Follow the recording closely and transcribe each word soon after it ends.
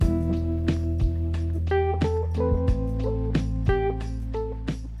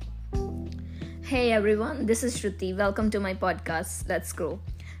Hey everyone, this is Shruti. Welcome to my podcast, Let's Grow,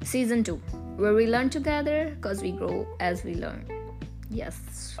 Season 2, where we learn together because we grow as we learn.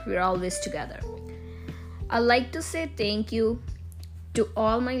 Yes, we're always together. I'd like to say thank you to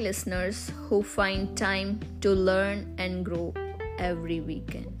all my listeners who find time to learn and grow every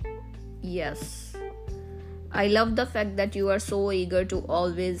weekend. Yes, I love the fact that you are so eager to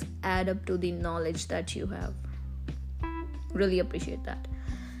always add up to the knowledge that you have. Really appreciate that.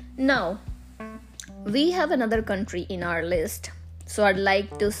 Now, we have another country in our list, so I'd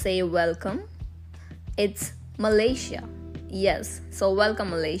like to say welcome. It's Malaysia. Yes, so welcome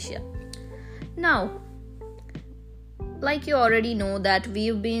Malaysia. Now, like you already know that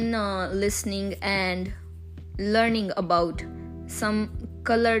we've been listening and learning about some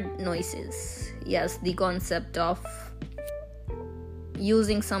colored noises. Yes, the concept of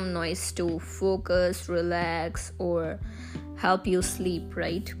using some noise to focus, relax, or help you sleep,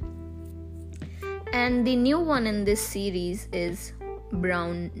 right? And the new one in this series is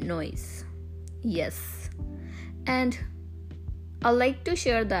brown noise. Yes. And I like to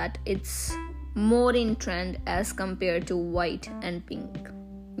share that it's more in trend as compared to white and pink.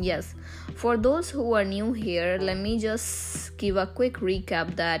 Yes. For those who are new here, let me just give a quick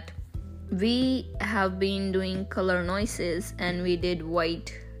recap that we have been doing color noises and we did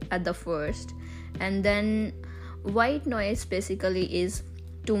white at the first. And then white noise basically is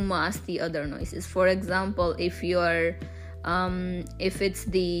to mask the other noises. For example, if it's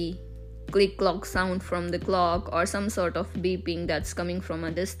the click clock sound from the clock or some sort of beeping that's coming from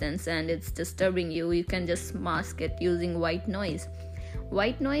a distance and it's disturbing you, you can just mask it using white noise.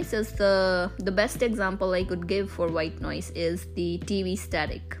 White noise is the best example I could give for white noise is the TV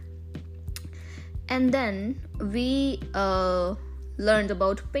static. And then we learned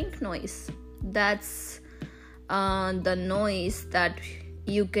about pink noise. That's the noise that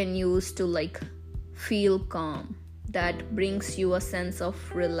you can use to feel calm, that brings you a sense of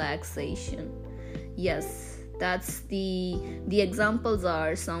relaxation. Yes, that's the examples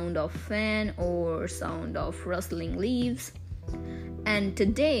are sound of fan or sound of rustling leaves. And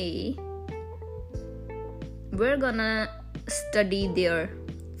today we're gonna study their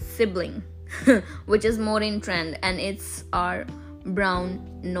sibling which is more in trend, and it's our brown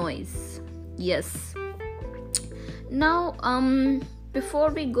noise. Yes. Now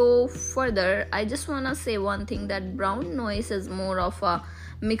before we go further, I just want to say one thing, that brown noise is more of a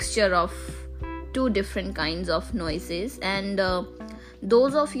mixture of two different kinds of noises. And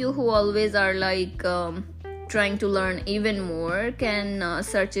those of you who always are trying to learn even more can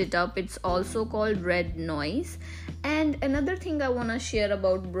search it up. It's also called red noise. And another thing I want to share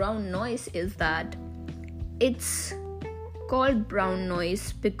about brown noise is that it's called brown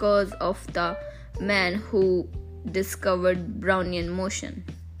noise because of the man who discovered Brownian motion.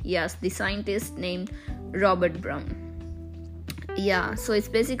 Yes, the scientist named Robert Brown. Yeah, so it's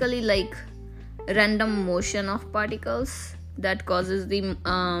basically like random motion of particles that causes the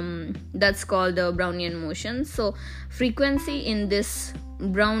that's called the Brownian motion. So frequency in this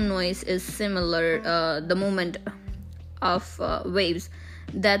brown noise is similar the movement of waves.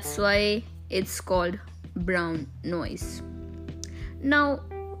 That's why it's called brown noise. Now,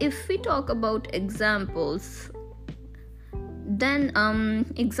 if we talk about examples, then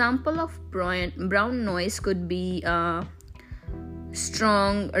example of brown noise could be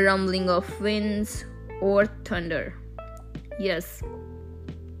strong rumbling of winds or thunder. Yes.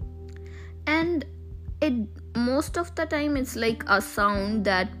 And it most of the time it's like a sound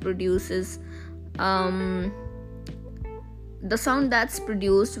that produces the sound that's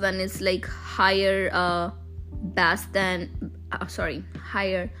produced when it's higher bass than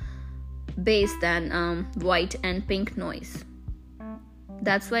white and pink noise.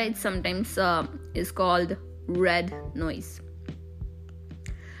 That's why it sometimes is called red noise.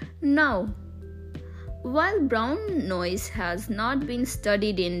 Now, while brown noise has not been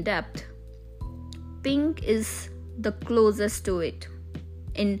studied in depth, pink is the closest to it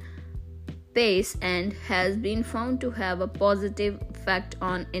in bass and has been found to have a positive effect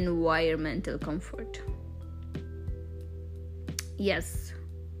on environmental comfort. Yes.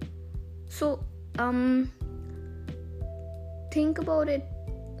 So, think about it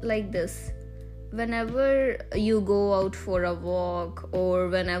like this. Whenever you go out for a walk, or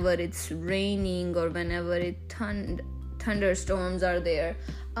whenever it's raining, or whenever thunderstorms are there,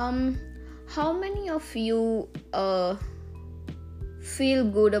 how many of you feel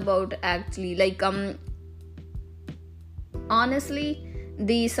good about actually honestly,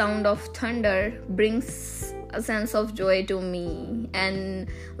 the sound of thunder brings a sense of joy to me, and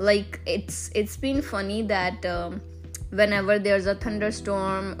it's been funny that whenever there's a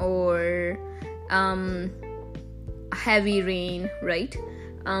thunderstorm or heavy rain, right?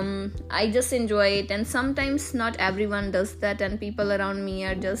 I just enjoy it, and sometimes not everyone does that, and people around me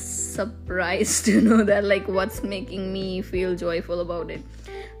are just surprised to know that, like, what's making me feel joyful about it.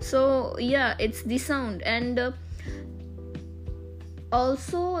 So yeah, it's the sound. And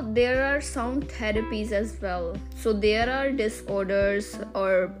also there are sound therapies as well. So there are disorders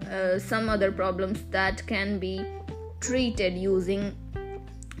or some other problems that can be treated using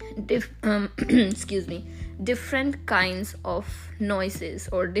excuse me, different kinds of noises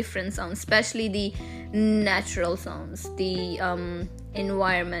or different sounds, especially the natural sounds, the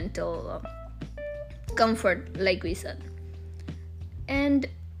environmental comfort, like we said. And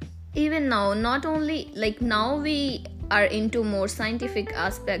even now, not only like now we are into more scientific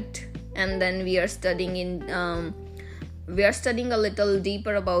aspect, and then we are studying a little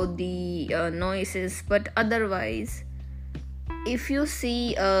deeper about the noises, but otherwise, if you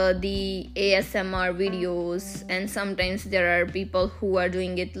see the ASMR videos, and sometimes there are people who are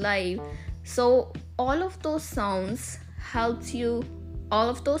doing it live, so all of those sounds help you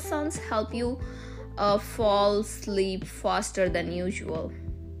fall asleep faster than usual,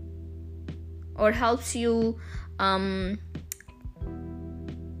 or helps you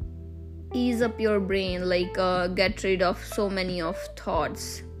ease up your brain, like get rid of so many of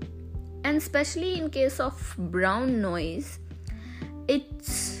thoughts. And especially in case of brown noise,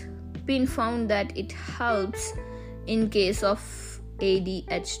 it's been found that it helps in case of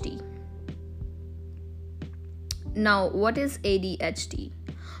ADHD. Now, what is ADHD?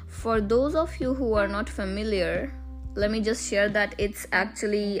 For those of you who are not familiar, let me just share that it's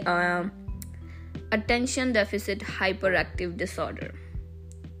actually attention deficit hyperactive disorder.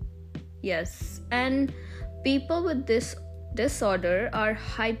 Yes, and people with this disorder are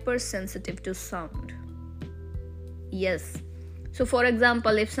hypersensitive to sound. Yes. So for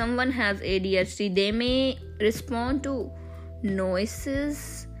example, if someone has ADHD, they may respond to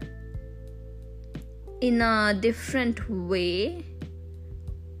noises in a different way,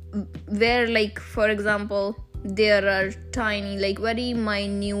 where, like, for example, there are tiny, like very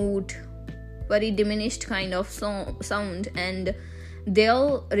minute, very diminished kind of sound, and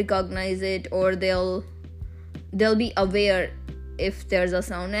they'll recognize it, or they'll be aware if there's a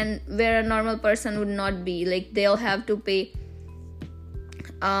sound, and where a normal person would not be. Like, they'll have to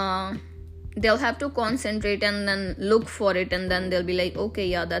concentrate and then look for it, and then they'll be like, okay,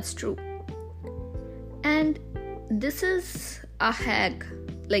 yeah, that's true. And this is a hack,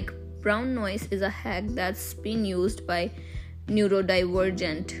 like brown noise is a hack that's been used by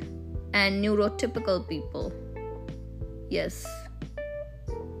neurodivergent and neurotypical people. Yes,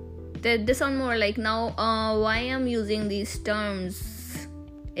 they sound more like, now why I'm using these terms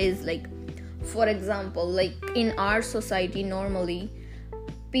is, like, for example, like in our society, normally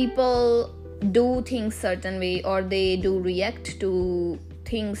people do things certain way, or they do react to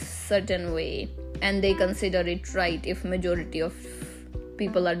things certain way, and they consider it right if majority of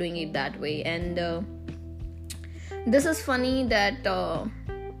people are doing it that way. And this is funny that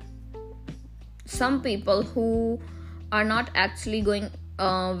some people who are not actually going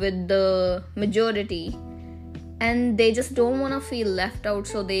with the majority, and they just don't want to feel left out,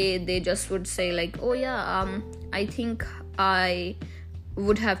 so they just would say, like, oh yeah, I think I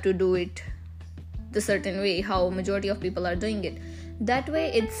would have to do it the certain way how majority of people are doing it. That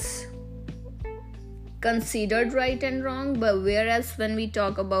way it's considered right and wrong. But whereas when we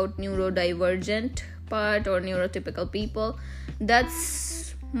talk about neurodivergent part or neurotypical people,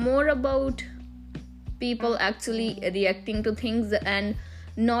 that's more about people actually reacting to things and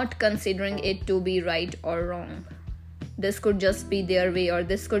not considering it to be right or wrong. This could just be their way, or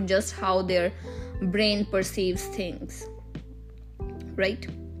this could just how their brain perceives things, right?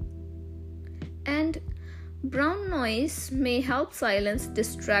 And brown noise may help silence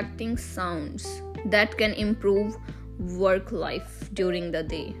distracting sounds that can improve work life during the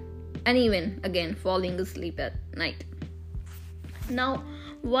day, and even again falling asleep at night. Now,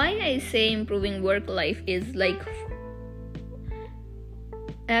 why I say improving work life is, like,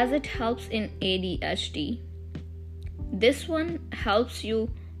 as it helps in ADHD, this one helps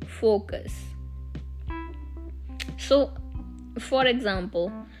you focus. So for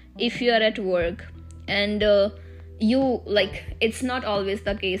example, if you are at work and you, like, it's not always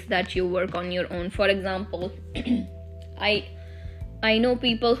the case that you work on your own. For example, I know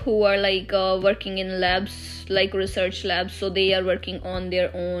people who are like working in labs, like research labs, so they are working on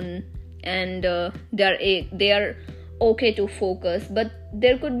their own, and they are okay to focus. But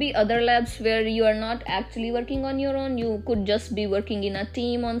there could be other labs where you are not actually working on your own. You could just be working in a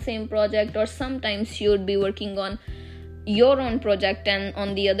team on same project, or sometimes you would be working on your own project, and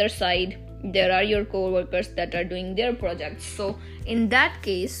on the other side there are your co-workers that are doing their projects. So in that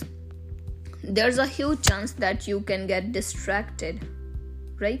case, there's a huge chance that you can get distracted,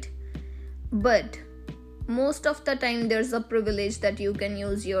 right? But most of the time there's a privilege that you can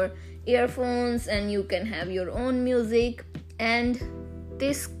use your earphones and you can have your own music, and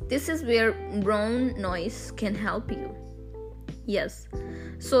this is where brown noise can help you. Yes,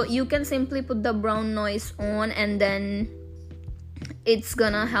 so you can simply put the brown noise on, and then it's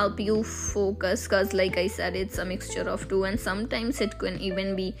gonna help you focus, because like I said, it's a mixture of two, and sometimes it can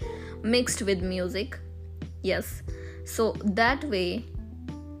even be mixed with music. Yes, so that way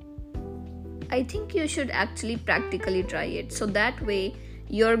I think you should actually practically try it. So that way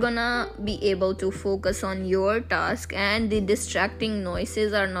you're gonna be able to focus on your task, and the distracting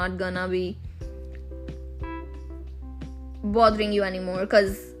noises are not gonna be bothering you anymore,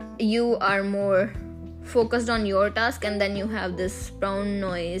 because you are more focused on your task, and then you have this brown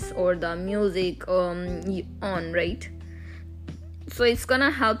noise or the music on, right? So it's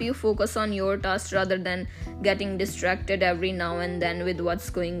gonna help you focus on your task rather than getting distracted every now and then with what's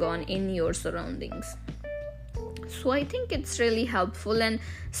going on in your surroundings. So I think it's really helpful, and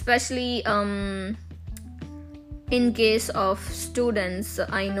especially in case of students,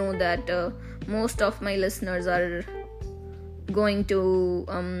 I know that most of my listeners are going to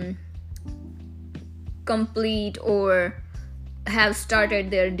complete or have started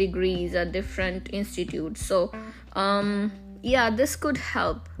their degrees at different institutes. So this could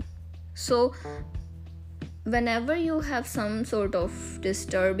help. So whenever you have some sort of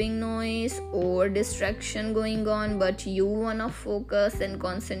disturbing noise or distraction going on, but you wanna focus and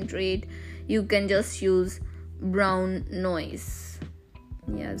concentrate, you can just use brown noise.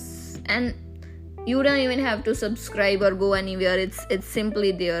 Yes, and you don't even have to subscribe or go anywhere. It's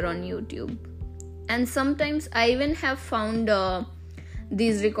simply there on YouTube. And sometimes I even have found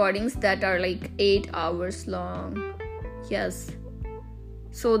these recordings that are like 8 hours long. Yes,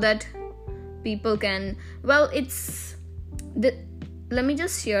 so that people can, let me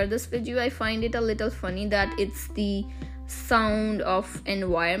just share this with you. I find it a little funny that it's the sound of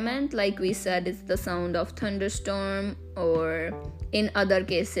environment. Like we said, it's the sound of thunderstorm, or in other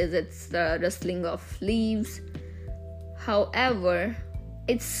cases it's the rustling of leaves. However,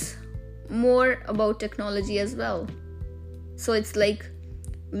 it's more about technology as well. So it's like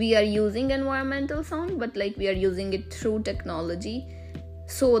we are using environmental sound, but like we are using it through technology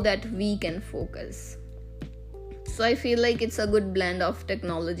so that we can focus. So I feel like it's a good blend of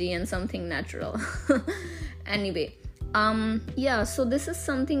technology and something natural. Anyway, so this is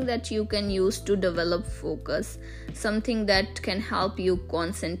something that you can use to develop focus, something that can help you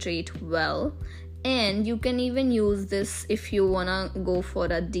concentrate well. And you can even use this if you wanna go for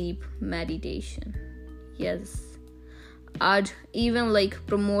a deep meditation. Yes, I'd even like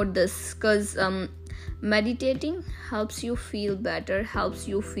promote this, because meditating helps you feel better, helps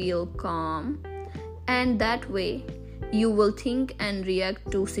you feel calm, and that way you will think and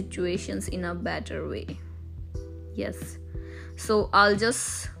react to situations in a better way. Yes, so I'll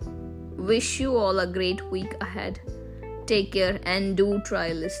just wish you all a great week ahead. Take care, and do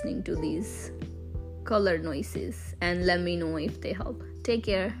try listening to these color noises and let me know if they help. Take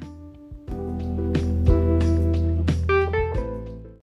care.